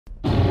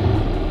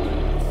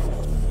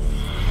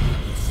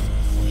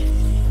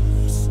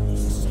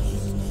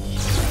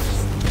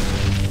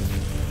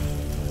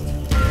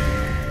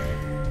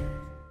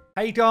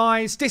Hey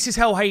guys, this is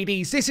Hell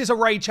Hades. This is a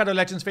Raid Shadow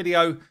Legends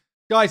video.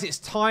 Guys, it's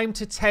time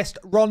to test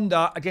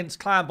Ronda against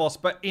Clan Boss,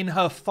 but in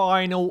her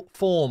final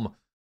form.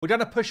 We're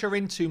going to push her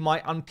into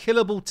my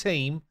unkillable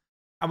team,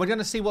 and we're going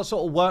to see what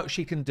sort of work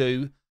she can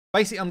do.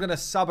 Basically, I'm going to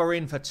sub her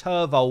in for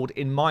Turvold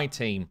in my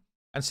team,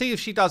 and see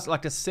if she does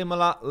like a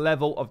similar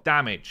level of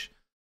damage.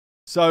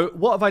 So,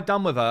 what have I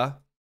done with her?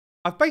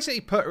 I've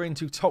basically put her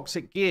into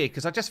Toxic Gear,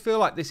 because I just feel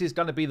like this is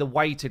going to be the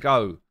way to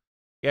go.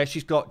 Yeah,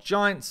 she's got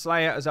Giant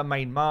Slayer as her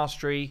main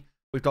mastery.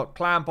 We've got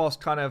Clan Boss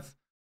kind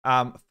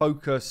of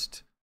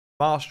focused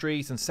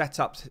masteries and set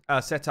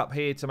up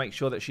here to make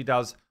sure that she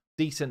does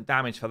decent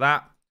damage for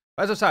that.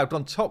 But as I say, I've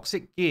gone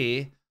Toxic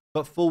Gear,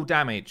 but full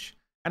damage.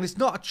 And it's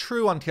not a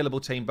true unkillable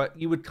team, but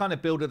you would kind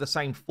of build her the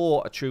same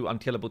for a true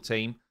unkillable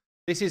team.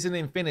 This is an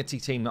Infinity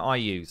team that I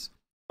use.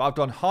 But I've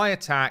done high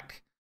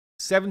attack,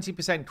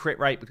 70% crit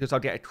rate because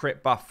I'll get a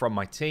crit buff from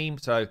my team.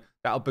 So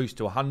that'll boost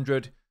to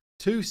 100.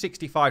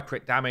 265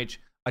 crit damage.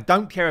 I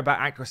don't care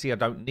about accuracy. I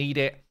don't need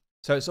it.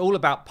 So it's all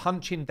about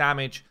punching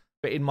damage,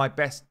 but in my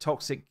best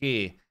Toxic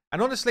Gear.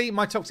 And honestly,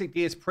 my Toxic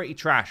Gear is pretty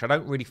trash. I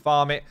don't really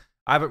farm it.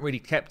 I haven't really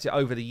kept it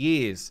over the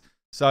years.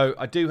 So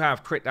I do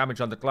have crit damage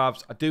on the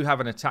gloves. I do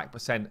have an attack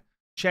percent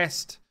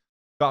chest.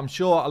 But I'm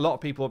sure a lot of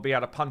people will be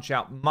able to punch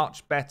out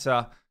much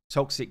better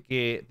Toxic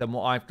Gear than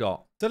what I've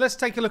got. So let's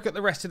take a look at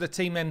the rest of the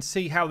team then,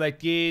 see how they're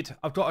geared.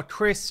 I've got a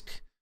Krisk.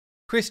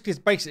 Krisk is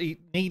basically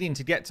needing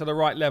to get to the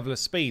right level of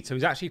speed. So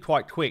he's actually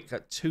quite quick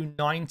at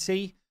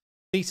 290.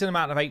 Decent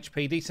amount of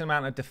HP, decent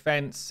amount of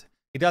defense.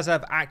 He does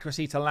have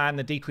accuracy to land,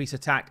 the decreased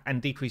attack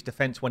and decreased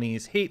defense when he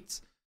is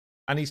hit.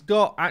 And he's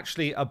got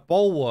actually a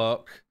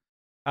bulwark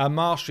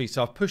mastery.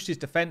 So I've pushed his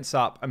defense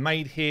up and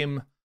made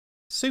him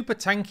super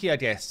tanky, I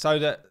guess. So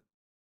that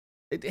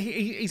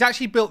he's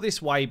actually built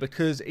this way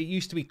because it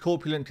used to be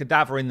Corpulent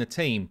Cadaver in the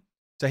team.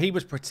 So he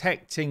was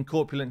protecting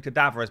Corpulent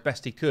Cadaver as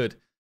best he could.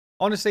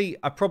 Honestly,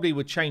 I probably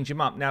would change him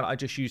up now that I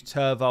just used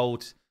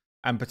Turvold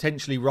and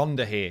potentially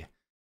Ronda here.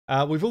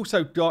 We've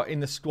also got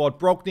in the squad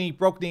Brogni.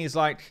 Brogni is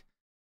like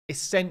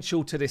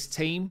essential to this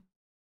team.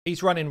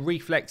 He's running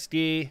Reflex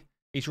Gear.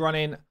 He's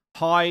running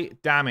high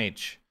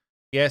damage.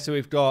 Yeah, so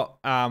we've got,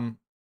 I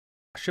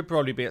should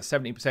probably be at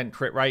 70%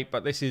 crit rate,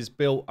 but this is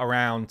built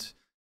around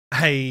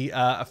a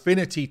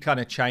affinity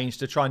kind of change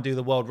to try and do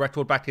the world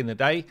record back in the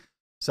day.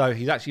 So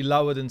he's actually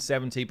lower than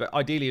 70, but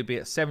ideally he'd be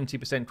at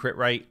 70% crit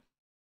rate.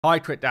 High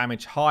crit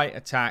damage, high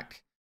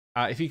attack.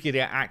 If you could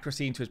get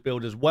accuracy into his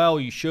build as well,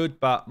 you should,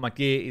 but my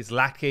gear is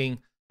lacking.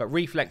 But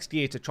Reflex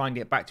Gear to try and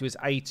get back to his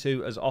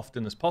A2 as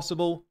often as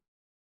possible.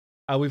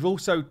 We've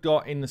also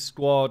got in the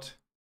squad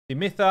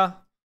Dimitha.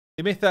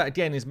 Dimitha,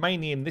 again, is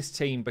mainly in this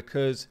team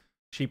because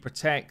she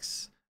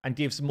protects and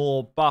gives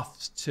more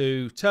buffs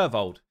to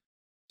Turvold.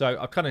 So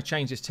I've kind of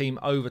changed this team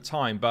over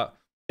time, but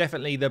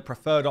definitely the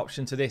preferred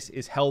option to this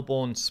is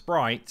Hellborn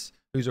Sprite,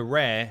 who's a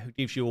rare, who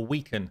gives you a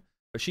weaken.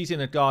 But she's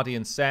in a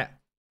Guardian set,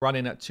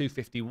 running at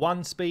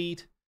 251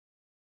 speed.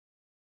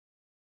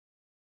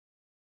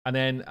 And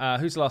then,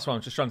 who's the last one?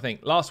 I'm just trying to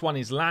think. Last one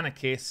is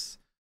Lanakis,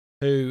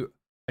 who,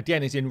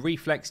 again, is in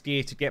Reflex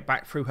Gear to get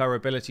back through her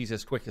abilities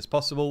as quick as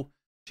possible.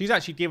 She's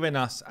actually given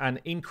us an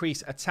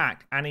increased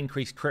attack and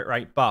increased crit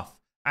rate buff.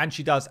 And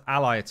she does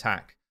ally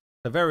attack.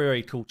 A very,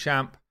 very cool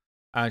champ.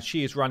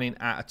 She is running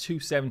at a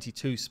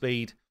 272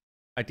 speed.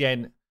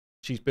 Again,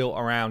 she's built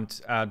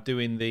around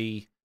doing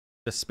the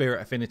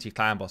Spirit Affinity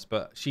Clan Boss,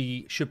 but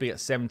she should be at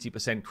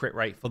 70% crit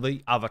rate for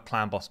the other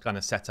Clan Boss kind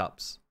of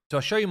setups. So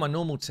I'll show you my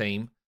normal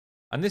team,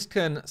 and this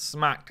can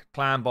smack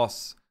Clan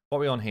Boss. What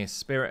are we on here?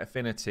 Spirit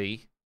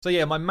Affinity. So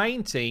yeah, my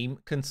main team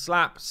can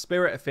slap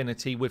Spirit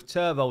Affinity with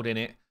Turvold in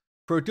it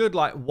for a good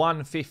like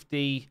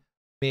 150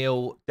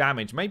 mil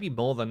damage. Maybe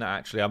more than that,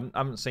 actually. I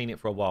haven't seen it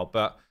for a while,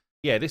 but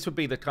yeah, this would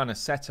be the kind of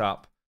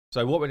setup.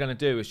 So what we're going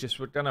to do is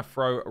we're going to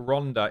throw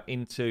Ronda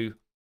into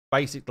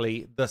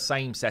basically the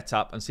same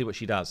setup and see what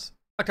she does.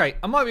 Okay,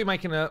 I might be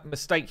making a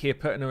mistake here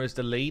putting her as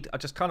the lead. I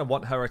just kind of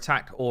want her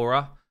attack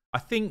aura. I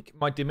think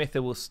my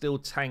Dimitha will still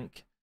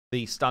tank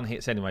the stun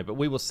hits anyway, but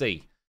we will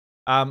see.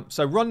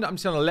 So Ronda, I'm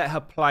just going to let her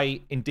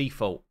play in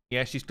default.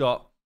 Yeah, she's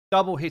got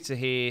double hitter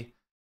here.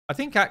 I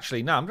think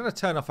actually, no, I'm going to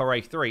turn off her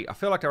A3. I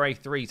feel like her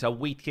A3 is her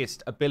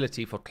weakest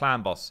ability for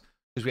Clan Boss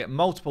because we get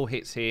multiple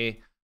hits here.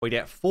 We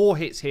get 4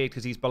 hits here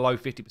because he's below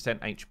 50%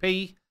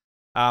 HP.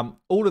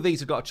 All of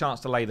these have got a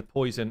chance to lay the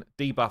poison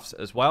debuffs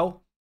as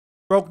well.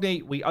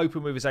 Brogni, we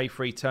open with his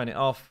A3, turn it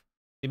off.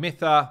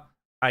 Dimitha,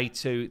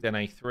 A2, then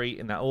A3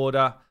 in that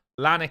order.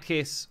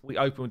 Lanakis, we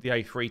open with the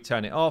A3,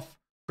 turn it off.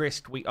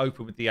 Krisk, we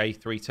open with the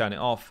A3, turn it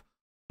off.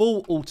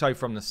 Full auto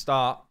from the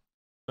start.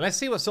 And let's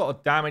see what sort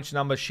of damage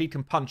numbers she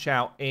can punch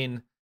out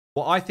in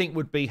what I think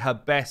would be her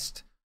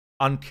best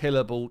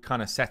unkillable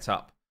kind of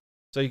setup.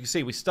 So you can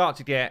see we start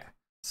to get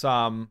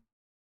some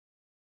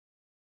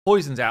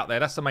poisons out there.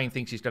 That's the main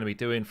thing she's going to be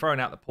doing, throwing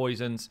out the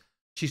poisons.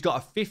 She's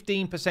got a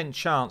 15%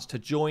 chance to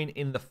join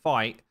in the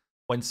fight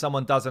when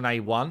someone does an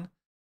A1.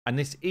 And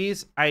this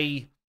is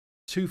a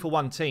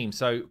 2-for-1 team.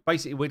 So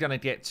basically we're going to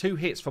get 2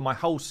 hits for my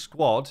whole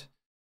squad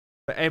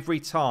for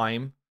every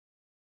time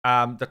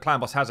the clan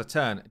boss has a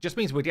turn. It just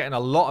means we're getting a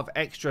lot of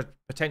extra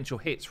potential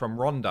hits from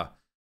Ronda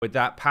with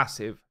that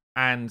passive.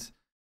 And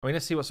I mean,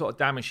 let's see what sort of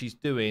damage she's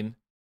doing.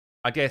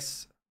 I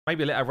guess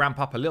maybe let her ramp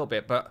up a little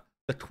bit, but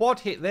the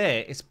quad hit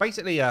there, it's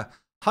basically a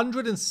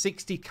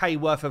 160k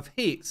worth of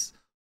hits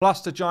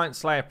plus the Giant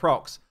Slayer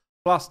procs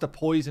plus the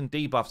poison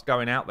debuffs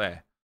going out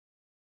there.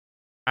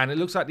 And it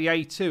looks like the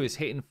A2 is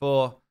hitting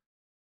for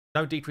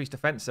no decreased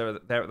defense there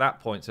at that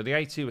point. So the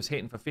A2 was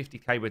hitting for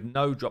 50k with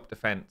no drop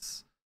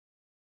defense.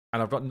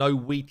 And I've got no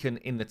weaken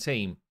in the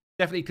team.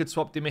 Definitely could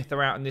swap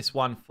Dimitha out in this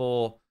one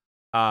for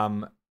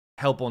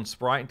Hellborn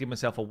Sprite and give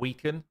myself a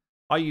weaken.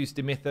 I use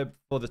Dimitha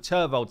for the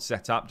Turvold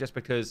setup just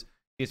because it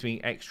gives me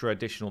extra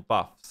additional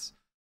buffs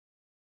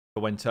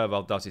for when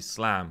Turvold does his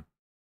slam.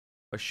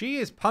 But she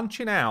is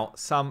punching out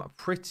some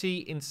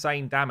pretty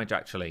insane damage,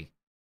 actually.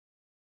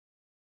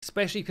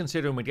 Especially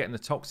considering we're getting the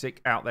Toxic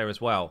out there as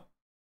well.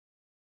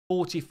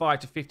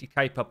 45 to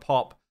 50k per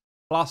pop,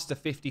 plus the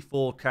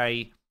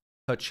 54k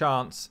per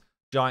chance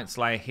Giant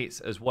Slayer hits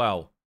as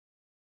well.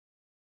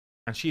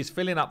 And she is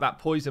filling up that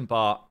poison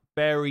bar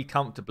very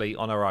comfortably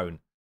on her own.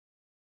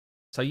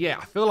 So yeah,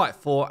 I feel like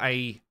for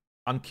a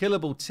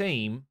unkillable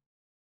team,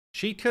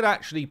 she could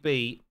actually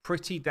be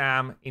pretty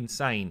damn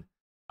insane.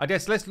 I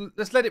guess let's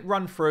let it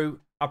run through.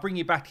 I'll bring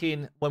you back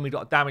in when we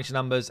got damage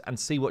numbers and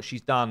see what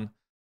she's done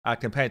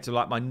compared to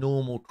like my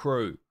normal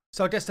crew.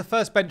 So I guess the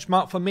first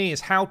benchmark for me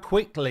is how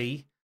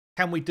quickly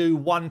can we do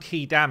 1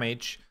 key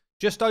damage?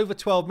 Just over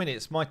 12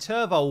 minutes. My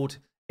Turvold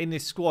in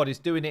this squad is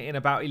doing it in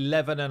about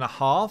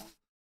 11.5.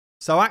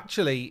 So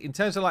actually, in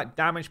terms of like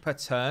damage per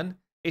turn,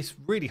 it's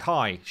really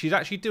high. She's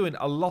actually doing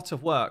a lot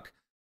of work.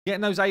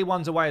 Getting those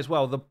A1s away as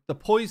well. The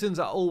poisons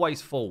are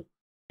always full.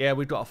 Yeah,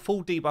 we've got a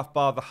full debuff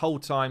bar the whole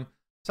time.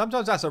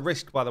 Sometimes that's a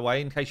risk, by the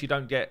way, in case you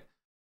don't get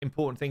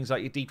important things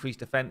like your decreased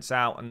defense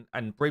out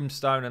and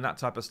brimstone and that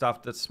type of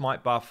stuff. The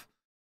smite buff,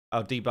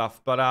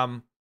 debuff.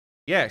 But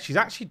yeah, she's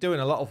actually doing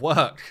a lot of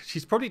work.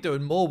 She's probably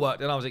doing more work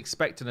than I was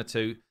expecting her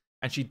to.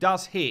 And she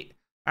does hit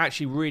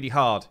actually really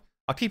hard.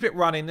 I'll keep it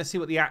running. Let's see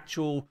what the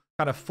actual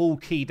kind of full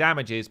key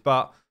damage is.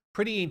 But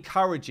pretty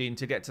encouraging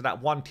to get to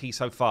that 1 key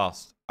so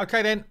fast.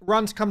 Okay then,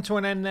 runs come to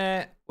an end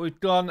there. We've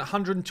done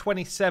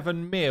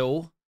 127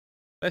 mil.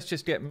 Let's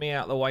just get me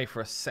out of the way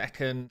for a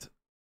second.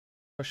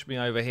 Push me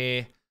over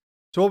here.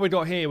 So what we've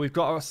got here, we've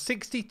got a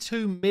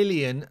 62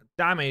 million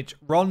damage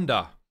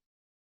Ronda.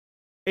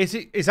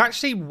 It's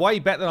actually way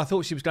better than I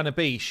thought she was going to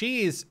be.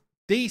 She is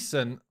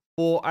decent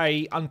for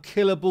a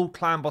unkillable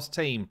clan boss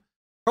team.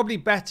 Probably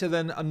better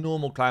than a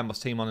normal clan boss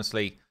team,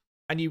 honestly.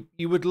 And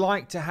you would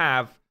like to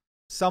have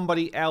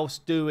somebody else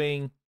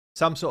doing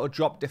some sort of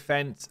drop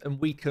defense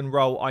and weaken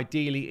roll,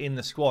 ideally in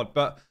the squad.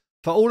 But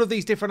for all of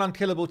these different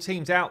unkillable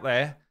teams out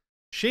there,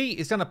 she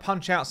is going to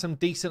punch out some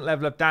decent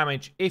level of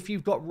damage if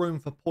you've got room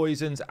for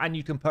poisons and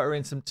you can put her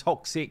in some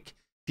toxic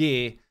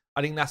gear.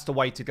 I think that's the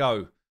way to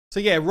go. So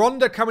yeah,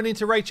 Ronda coming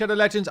into Raid Shadow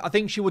Legends. I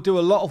think she will do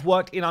a lot of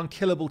work in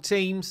unkillable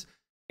teams.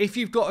 If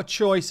you've got a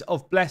choice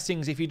of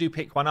blessings, if you do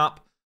pick one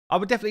up, I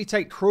would definitely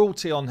take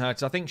Cruelty on her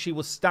because I think she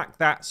will stack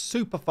that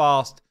super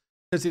fast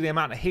because of the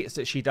amount of hits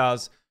that she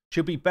does.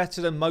 She'll be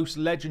better than most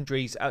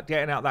legendaries at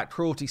getting out that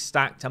Cruelty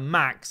stack to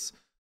max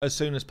as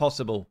soon as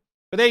possible.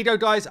 But there you go,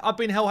 guys. I've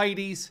been Hell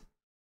Hades.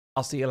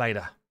 I'll see you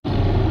later.